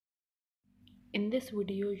In this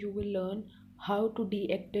video, you will learn how to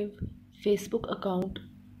deactivate Facebook account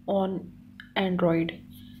on Android.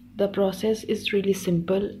 The process is really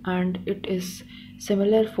simple and it is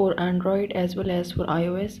similar for Android as well as for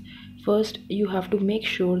iOS. First, you have to make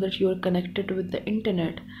sure that you are connected with the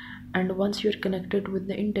internet, and once you're connected with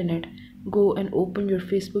the internet, go and open your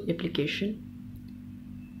Facebook application.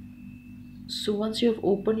 So once you have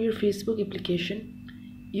opened your Facebook application,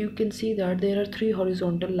 you can see that there are three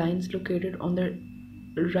horizontal lines located on the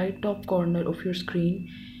right top corner of your screen.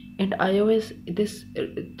 In iOS, this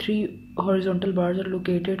three horizontal bars are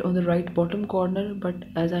located on the right bottom corner, but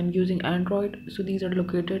as I'm using Android, so these are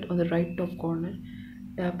located on the right top corner.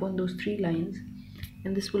 Tap on those three lines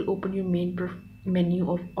and this will open your main menu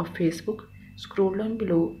of Facebook. Scroll down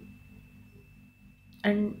below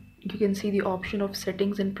and you can see the option of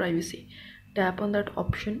settings and privacy. Tap on that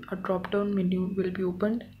option, a drop down menu will be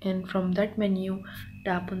opened, and from that menu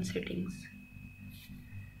tap on settings.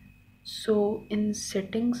 So in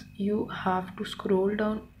settings you have to scroll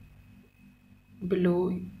down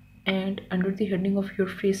below, and under the heading of your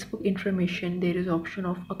Facebook information there is option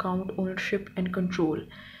of account ownership and control,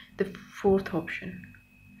 the fourth option.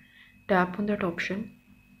 Tap on that option,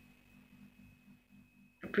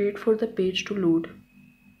 wait for the page to load,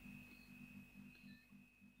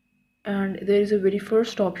 and there is a very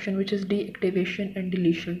first option which is deactivation and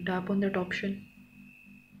deletion. Tap on that option.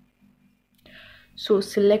 So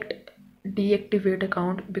select deactivate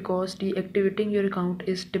account because deactivating your account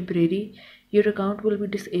is temporary. Your account will be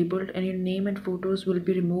disabled and your name and photos will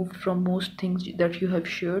be removed from most things that you have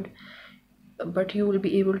shared, but you will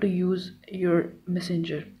be able to use your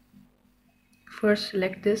messenger. First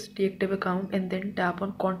select this deactive account and then tap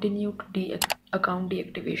on continue to account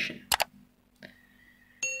deactivation.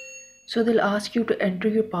 So they'll ask you to enter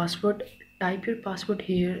your password. Type your password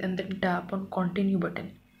here and then tap on continue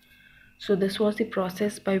button. So this was the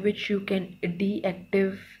process by which you can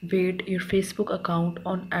deactivate your Facebook account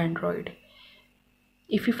on Android.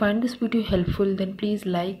 If you find this video helpful, then please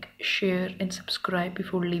like, share and subscribe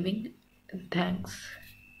before leaving. Thanks.